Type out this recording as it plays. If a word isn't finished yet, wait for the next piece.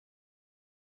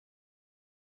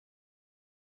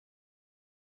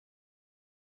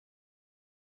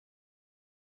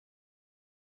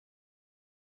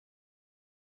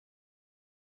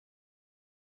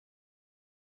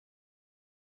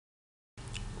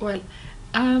Well,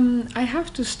 I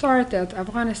have to start that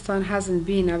Afghanistan hasn't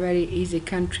been a very easy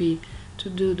country to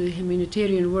do the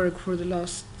humanitarian work for the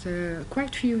last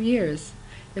quite few years,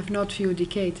 if not few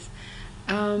decades.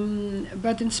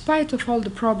 But in spite of all the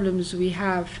problems we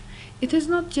have, it is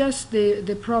not just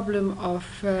the problem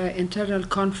of internal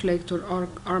conflict or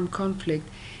armed conflict.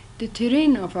 The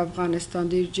terrain of Afghanistan,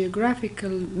 the geographical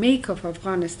make of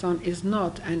Afghanistan is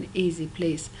not an easy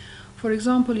place. For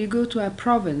example, you go to a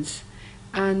province,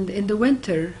 and in the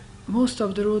winter, most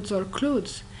of the roads are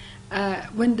closed.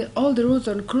 When all the roads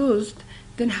are closed,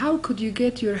 then how could you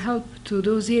get your help to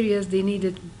those areas they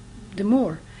needed the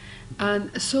more?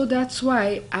 And so that's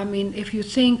why, I mean, if you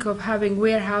think of having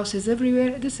warehouses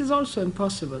everywhere, this is also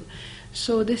impossible.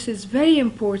 So this is very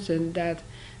important that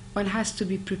one has to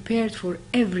be prepared for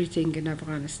everything in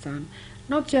Afghanistan.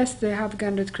 Not just the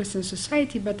Afghan Red Crescent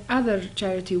Society, but other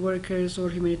charity workers or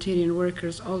humanitarian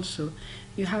workers also.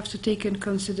 You have to take in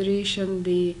consideration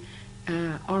the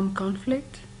armed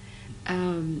conflict,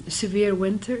 severe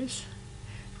winters,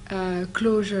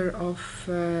 closure of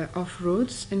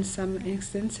roads in some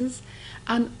instances,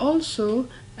 and also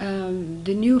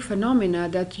the new phenomena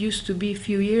that used to be a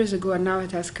few years ago and now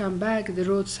it has come back, the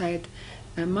roadside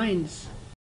mines.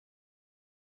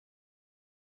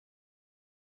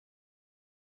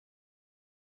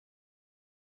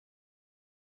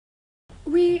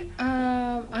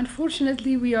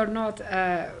 Unfortunately, we are not,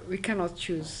 we cannot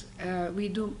choose. We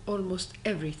do almost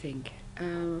everything,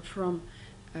 from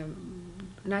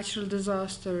natural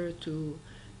disaster to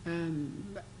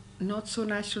not so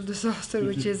natural disaster,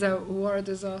 which is a war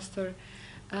disaster,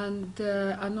 and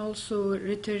also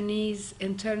returnees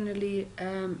internally,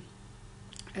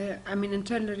 I mean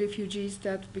internal refugees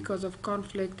that because of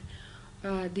conflict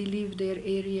they leave their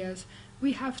areas.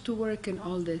 We have to work in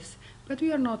all this, but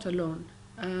we are not alone.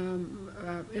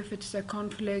 If it's a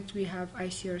conflict, we have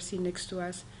ICRC next to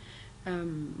us.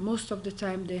 Most of the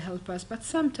time they help us, but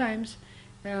sometimes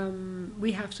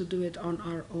we have to do it on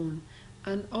our own.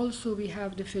 And also we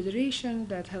have the Federation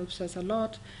that helps us a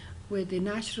lot with the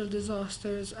natural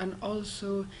disasters and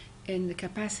also in the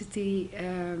capacity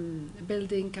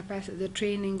building, the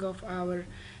training of our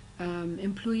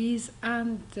employees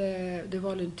and the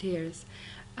volunteers.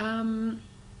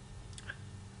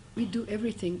 We do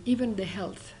everything, even the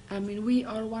health. I mean, we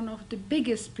are one of the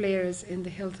biggest players in the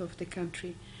health of the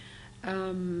country.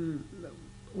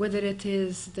 Whether it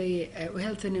is the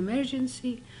health in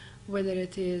emergency, whether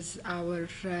it is our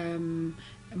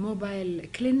mobile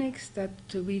clinics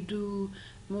that we do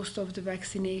most of the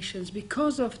vaccinations.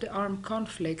 Because of the armed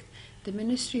conflict, the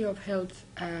Ministry of Health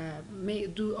may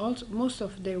do most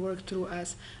of their work through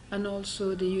us, and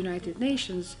also the United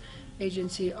Nations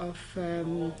Agency of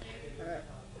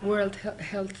World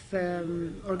Health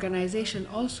Organization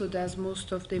also does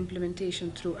most of the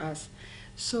implementation through us.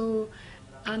 So,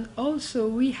 and also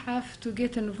we have to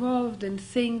get involved in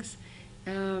things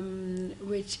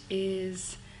which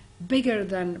is bigger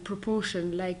than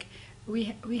proportion. Like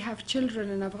we have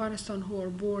children in Afghanistan who are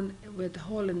born with a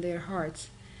hole in their hearts,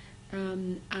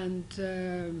 I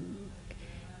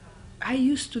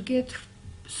used to get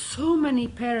so many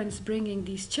parents bringing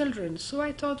these children. So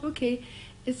I thought, okay,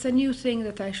 it's a new thing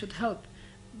that I should help.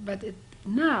 But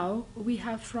now we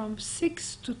have from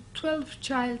 6 to 12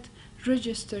 child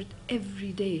registered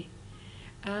every day.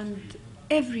 And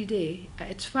every day,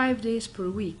 it's 5 days per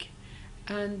week.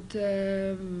 And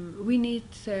we need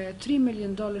 $3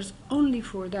 million only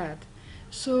for that.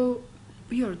 So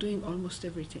we are doing almost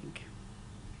everything.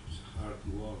 It's hard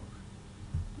work.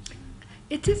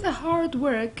 It is a hard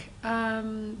work,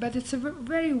 but it's a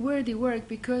very worthy work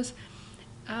because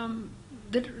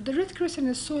the Red Crescent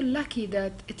is so lucky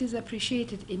that it is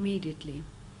appreciated immediately.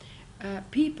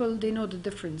 People, they know the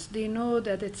difference. They know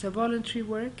that it's a voluntary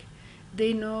work.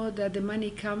 They know that the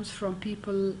money comes from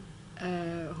people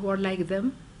who are like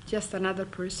them. Just another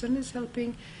person is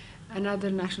helping,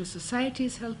 another national society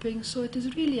is helping, so it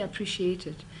is really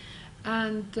appreciated.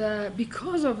 And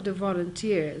because of the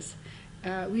volunteers,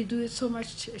 we do it so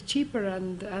much cheaper,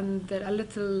 and a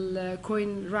little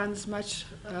coin runs much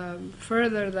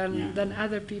further than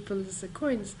other people's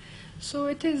coins. So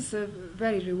it is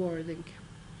very rewarding.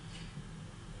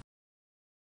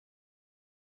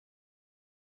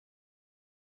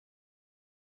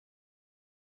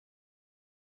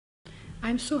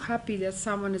 I'm so happy that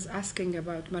someone is asking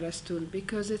about Marastun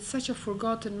because it's such a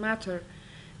forgotten matter,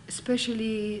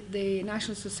 especially the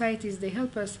national societies. They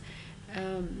help us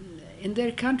in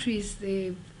their countries.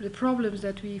 The problems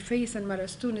that we face in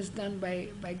Marastun is done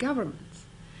by governments.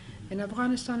 In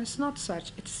Afghanistan, it's not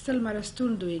such. It's still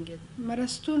Marastun doing it.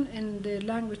 Marastun in the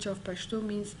language of Pashto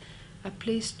means a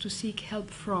place to seek help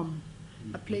from,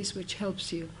 a place which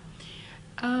helps you.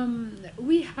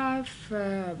 We have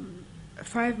 5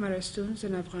 Marastoons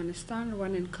in Afghanistan,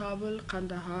 one in Kabul,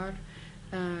 Kandahar,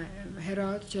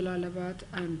 Herat, Jalalabad,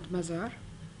 and Mazar.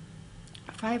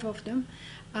 5 of them.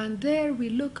 And there we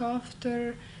look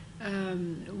after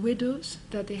widows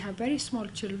that they have very small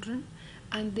children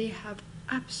and they have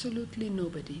absolutely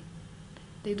nobody.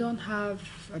 They don't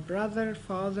have a brother,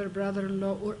 father,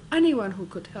 brother-in-law, or anyone who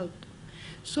could help them.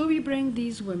 So we bring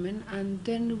these women and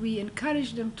then we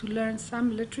encourage them to learn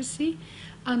some literacy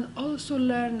and also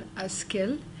learn a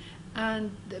skill.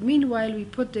 And meanwhile, we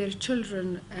put their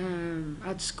children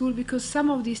at school, because some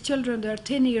of these children, they're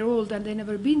 10-year-old and they've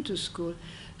never been to school.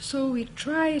 So we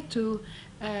try to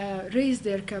raise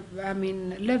their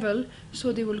level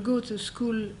so they will go to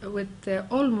school with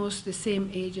almost the same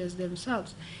age as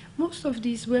themselves. Most of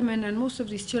these women and most of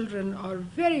these children are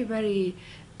very, very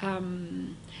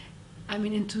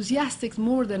enthusiastic,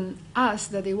 more than us,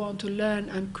 that they want to learn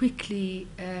and quickly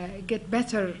get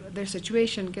better, their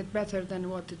situation get better than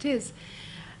what it is.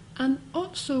 And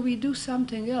also we do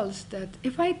something else, that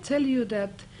if I tell you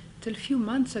that till a few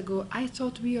months ago I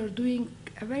thought we are doing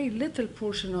a very little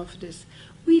portion of this.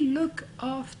 We look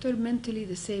after mentally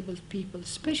disabled people,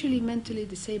 especially mentally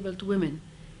disabled women.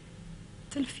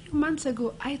 Till a few months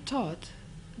ago I thought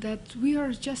that we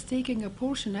are just taking a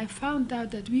portion. I found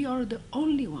out that we are the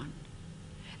only one.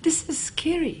 This is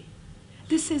scary.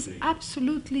 This is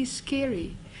absolutely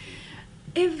scary.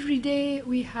 Every day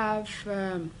we have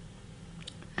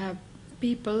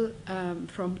people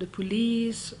from the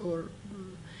police or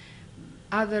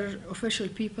other official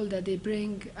people that they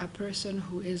bring a person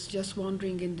who is just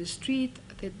wandering in the street,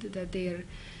 that their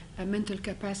mental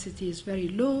capacity is very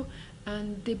low,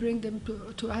 and they bring them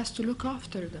to us to look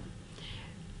after them.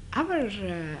 Our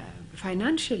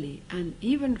financially and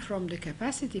even from the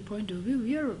capacity point of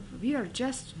view, we are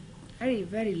just very,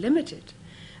 very limited.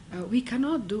 We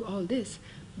cannot do all this,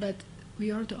 but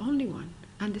we are the only one,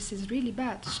 and this is really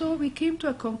bad. So we came to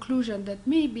a conclusion that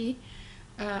maybe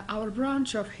our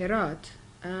branch of Herat,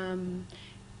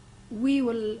 we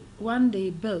will one day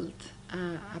build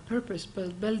a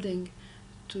purpose-built building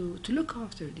to look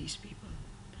after these people.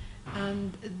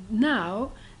 And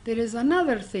now there is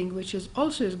another thing which is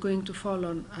also going to fall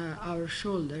on our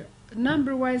shoulder.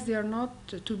 Number-wise, they are not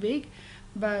too big,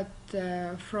 but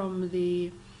from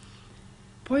the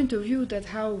point of view that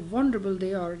how vulnerable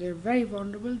they're very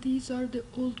vulnerable. These are the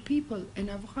old people. In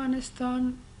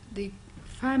Afghanistan, the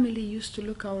family used to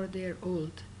look after their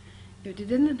old. If they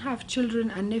didn't have children,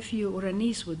 a nephew or a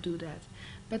niece would do that.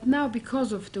 But now,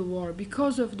 because of the war,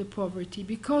 because of the poverty,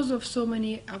 because of so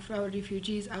many of our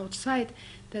refugees outside,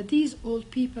 that these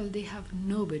old people, they have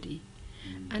nobody.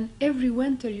 And every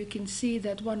winter you can see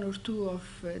that 1 or 2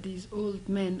 of these old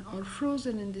men are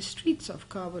frozen in the streets of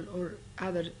Kabul or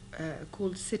other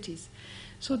cold cities.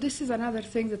 So this is another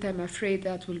thing that I'm afraid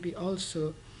that will be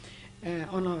also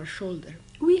on our shoulder.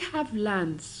 We have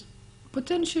lands.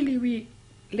 Potentially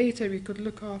later we could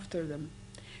look after them.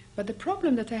 But the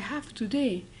problem that I have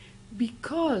today,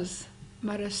 because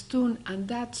Marastoon and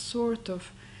that sort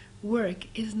of work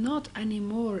is not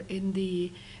anymore in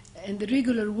the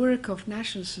regular work of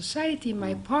national society,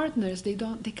 my partners, they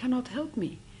cannot help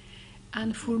me.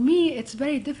 And for me, it's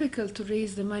very difficult to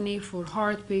raise the money for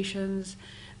heart patients,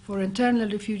 for internal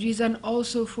refugees, and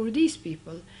also for these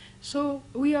people. So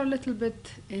we are a little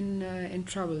bit in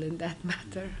trouble in that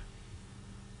matter.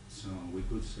 So we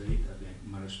could say that the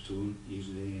Marastoon is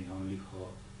the only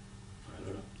hope for a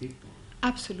lot of people.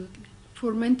 Absolutely.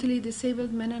 For mentally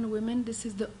disabled men and women, this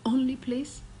is the only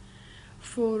place.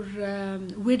 For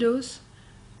widows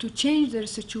to change their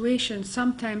situation,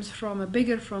 sometimes from a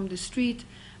beggar from the street,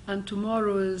 and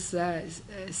tomorrow is a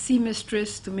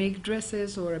seamstress to make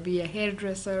dresses, or be a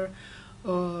hairdresser,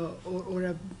 or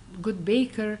a good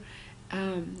baker.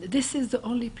 This is the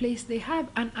only place they have,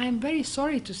 and I'm very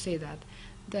sorry to say that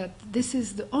this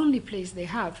is the only place they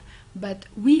have, but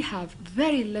we have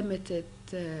very limited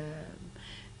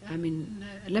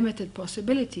limited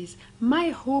possibilities. My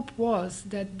hope was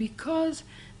that because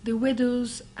the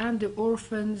widows and the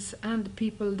orphans and the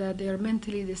people that they are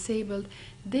mentally disabled,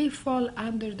 they fall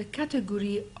under the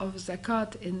category of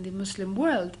zakat in the Muslim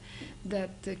world,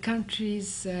 that the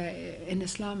countries in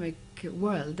Islamic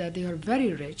world, that they are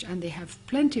very rich and they have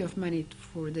plenty of money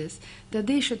for this, that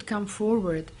they should come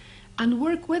forward and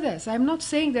work with us. I'm not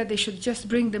saying that they should just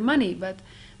bring the money, but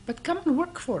come and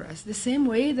work for us, the same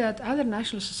way that other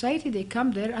national society, they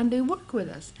come there and they work with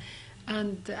us.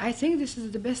 And I think this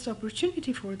is the best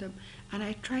opportunity for them. And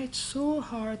I tried so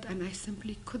hard, and I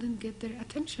simply couldn't get their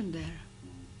attention there.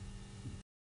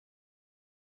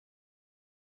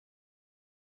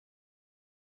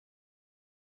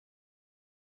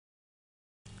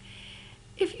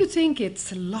 If you think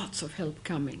it's lots of help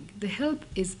coming, the help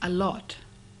is a lot.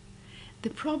 The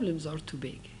problems are too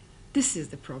big. This is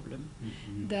the problem,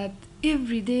 that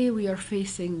every day we are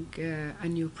facing a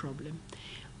new problem.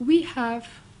 We have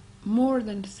more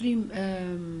than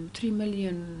 3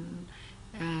 million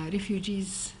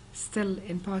refugees still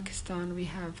in Pakistan. We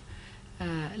have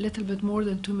a little bit more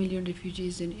than 2 million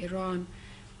refugees in Iran,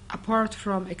 apart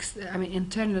from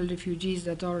internal refugees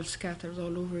that are scattered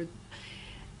all over.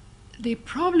 The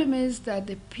problem is that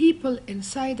the people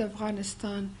inside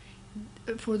Afghanistan,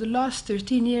 for the last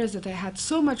 13 years that I had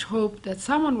so much hope that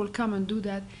someone will come and do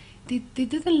that, they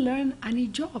didn't learn any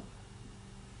job.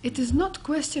 It is not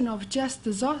question of just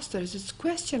disasters. It's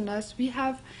question as we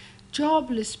have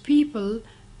jobless people,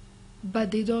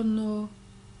 but they don't know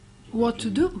what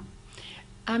to do.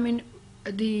 I mean,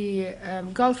 the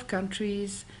Gulf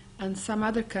countries and some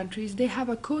other countries, they have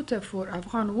a quota for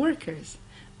Afghan workers,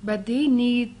 but they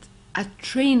need a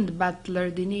trained butler,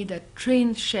 they need a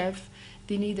trained chef,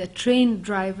 they need a trained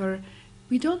driver.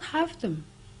 We don't have them.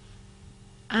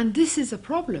 And this is a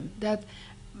problem that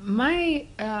my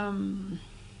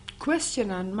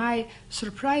question and my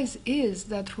surprise is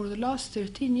that for the last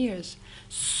 13 years,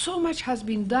 so much has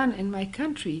been done in my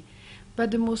country,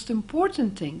 but the most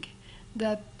important thing,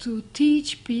 that to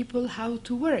teach people how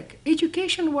to work.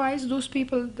 Education-wise, those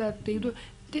people that they do,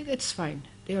 it's fine.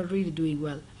 They are really doing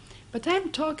well. But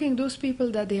I'm talking those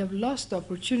people that they have lost the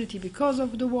opportunity because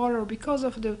of the war or because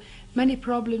of the many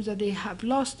problems, that they have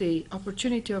lost the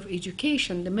opportunity of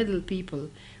education, the middle people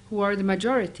who are the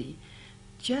majority,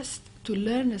 just to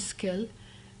learn a skill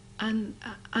and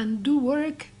do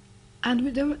work.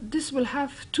 And this will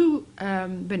have two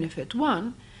benefits.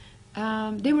 One,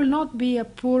 there will not be a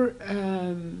poor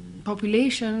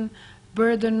population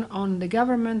burden on the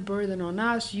government, burden on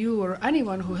us, you, or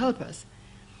anyone who help us.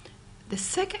 The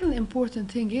second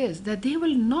important thing is that they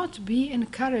will not be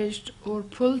encouraged or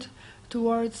pulled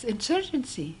towards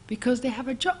insurgency because they have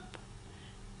a job,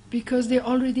 because they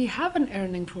already have an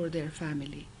earning for their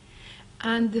family.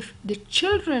 And the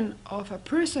children of a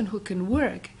person who can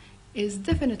work is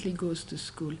definitely goes to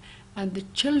school. And the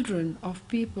children of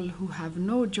people who have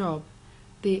no job,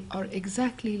 they are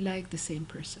exactly like the same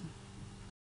person.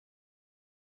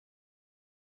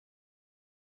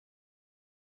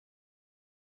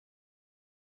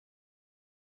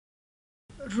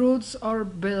 Roads are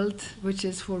built, which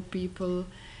is for people.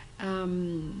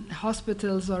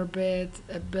 Hospitals are built,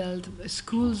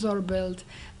 schools are built.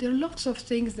 There are lots of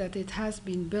things that it has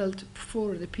been built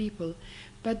for the people,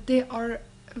 but they are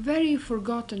very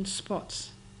forgotten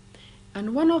spots.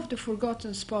 And one of the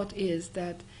forgotten spots is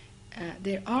that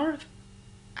there are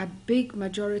a big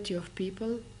majority of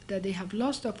people that they have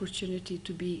lost the opportunity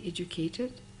to be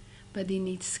educated, but they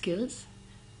need skills,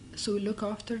 so we look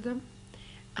after them.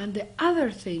 And the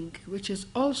other thing, which is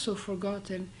also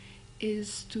forgotten,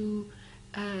 is to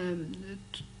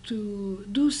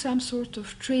do some sort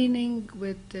of training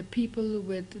with the people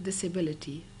with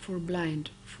disability, for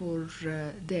blind, for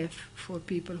deaf, for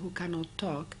people who cannot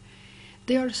talk.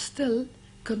 They are still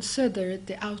considered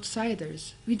the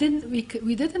outsiders. We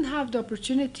didn't have the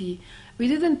opportunity. We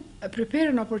didn't prepare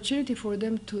an opportunity for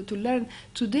them to learn.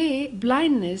 Today,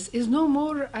 blindness is no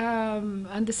more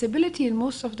a disability in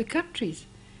most of the countries.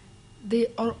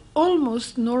 They are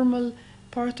almost normal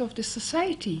part of the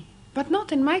society, but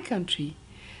not in my country.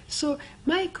 So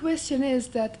my question is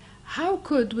that how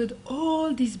could, with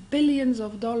all these billions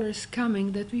of dollars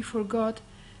coming, that we forgot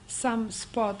some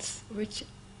spots which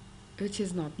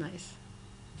is not nice.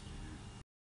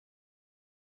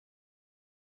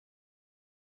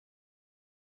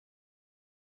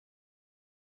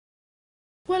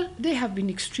 Well, they have been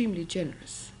extremely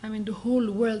generous. I mean, the whole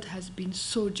world has been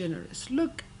so generous.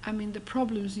 Look, I mean, the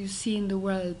problems you see in the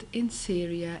world, in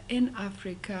Syria, in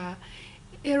Africa,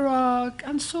 Iraq,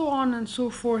 and so on and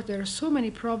so forth. There are so many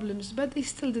problems, but they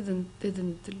still didn't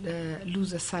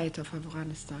lose sight of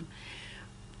Afghanistan.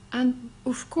 And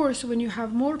of course, when you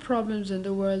have more problems in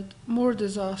the world, more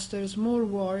disasters, more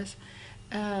wars,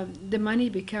 the money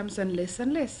becomes less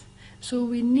and less. So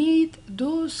we need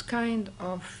those kind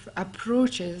of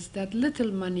approaches that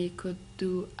little money could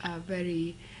do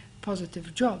very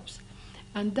positive jobs.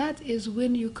 And that is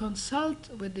when you consult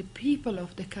with the people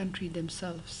of the country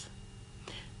themselves.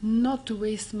 Not to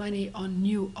waste money on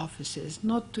new offices,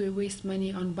 not to waste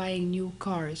money on buying new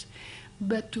cars,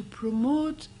 but to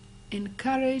promote,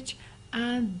 encourage,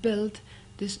 and build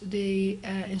the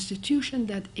institution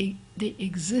that they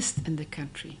exist in the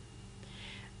country.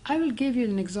 I will give you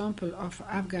an example of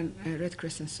Afghan Red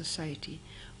Crescent Society.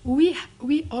 We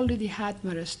already had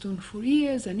Marastun for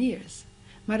years and years,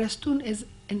 Marastun is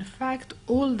in fact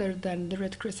older than the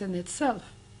Red Crescent itself.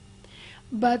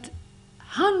 But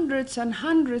hundreds and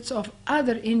hundreds of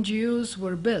other NGOs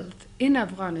were built in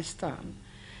Afghanistan,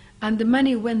 and the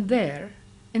money went there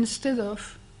instead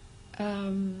of,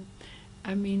 helping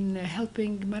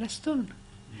Marastun.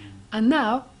 And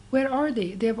now, where are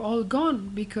they? They've all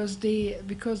gone because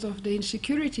of the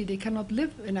insecurity. They cannot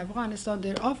live in Afghanistan.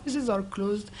 Their offices are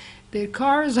closed, their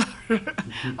cars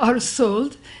are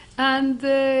sold, and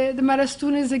the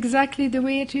Marastun is exactly the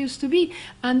way it used to be.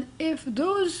 And if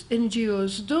those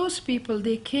NGOs, those people,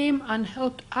 they came and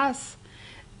helped us,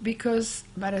 because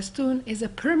Marastun is a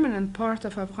permanent part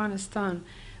of Afghanistan,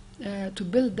 to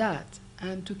build that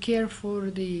and to care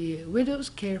for the widows,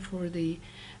 care for the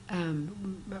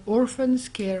orphans,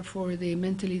 care for the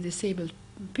mentally disabled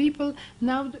people,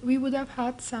 now we would have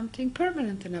had something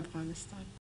permanent in Afghanistan.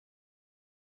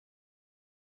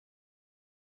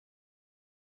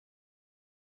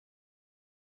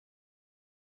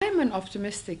 I'm an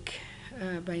optimistic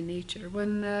by nature.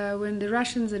 When the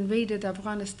Russians invaded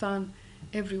Afghanistan,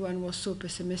 everyone was so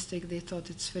pessimistic, they thought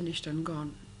it's finished and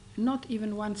gone. Not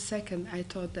even 1 second I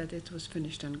thought that it was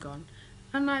finished and gone.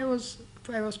 And I was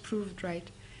proved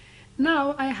right.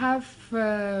 Now I have,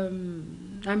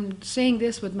 I'm saying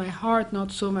this with my heart,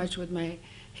 not so much with my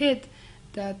head,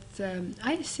 that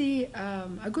I see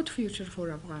a good future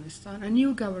for Afghanistan. A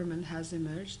new government has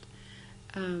emerged.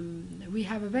 We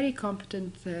have a very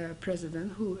competent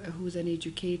president who's an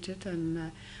educated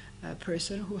and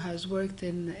person who has worked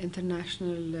in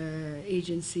international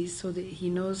agencies, so that he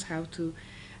knows how to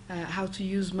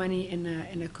use money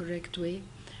in a correct way.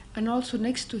 And also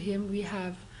next to him we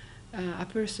have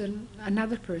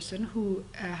another person who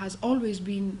has always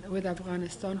been with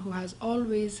Afghanistan, who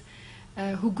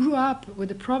grew up with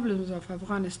the problems of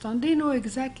Afghanistan. They know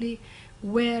exactly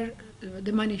where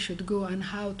the money should go and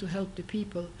how to help the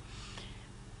people.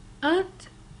 And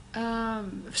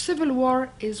civil war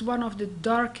is one of the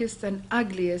darkest and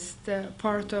ugliest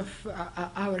part of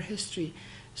our history.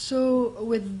 So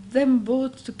with them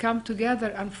both to come together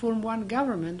and form one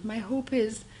government, my hope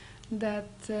is that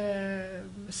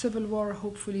civil war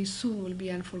hopefully soon will be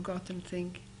an unforgotten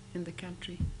thing in the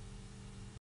country.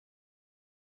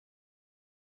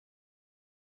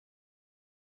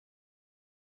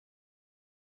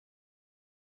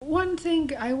 One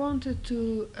thing I wanted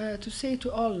to say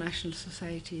to all national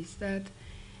societies, that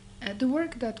the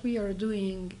work that we are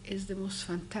doing is the most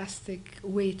fantastic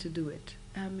way to do it.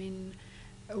 I mean,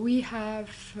 we have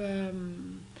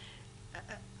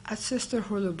a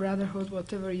sisterhood or brotherhood,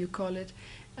 whatever you call it.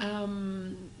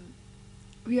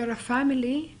 We are a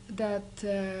family that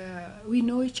we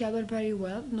know each other very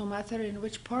well, no matter in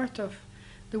which part of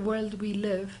the world we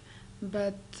live.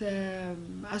 But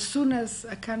as soon as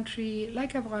a country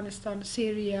like Afghanistan,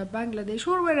 Syria, Bangladesh,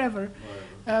 or wherever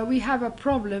we have a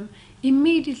problem,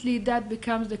 immediately that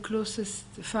becomes the closest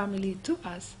family to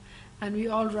us, and we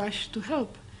all rush to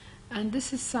help. And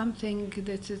this is something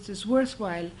that it is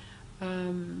worthwhile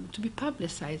to be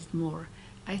publicized more.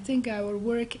 I think our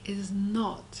work is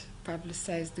not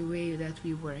publicized the way that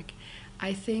we work.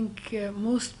 I think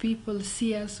most people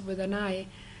see us with an eye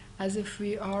as if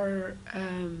we are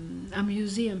a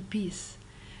museum piece.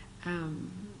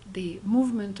 The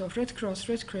movement of Red Cross,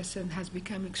 Red Crescent has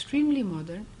become extremely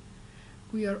modern.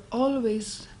 We are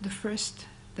always the first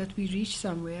that we reach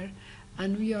somewhere,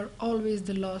 and we are always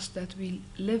the last that we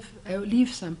leave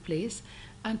someplace.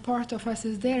 And part of us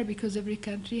is there because every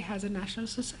country has a national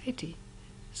society.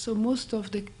 So most of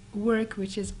the work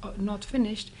which is not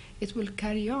finished, it will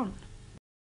carry on.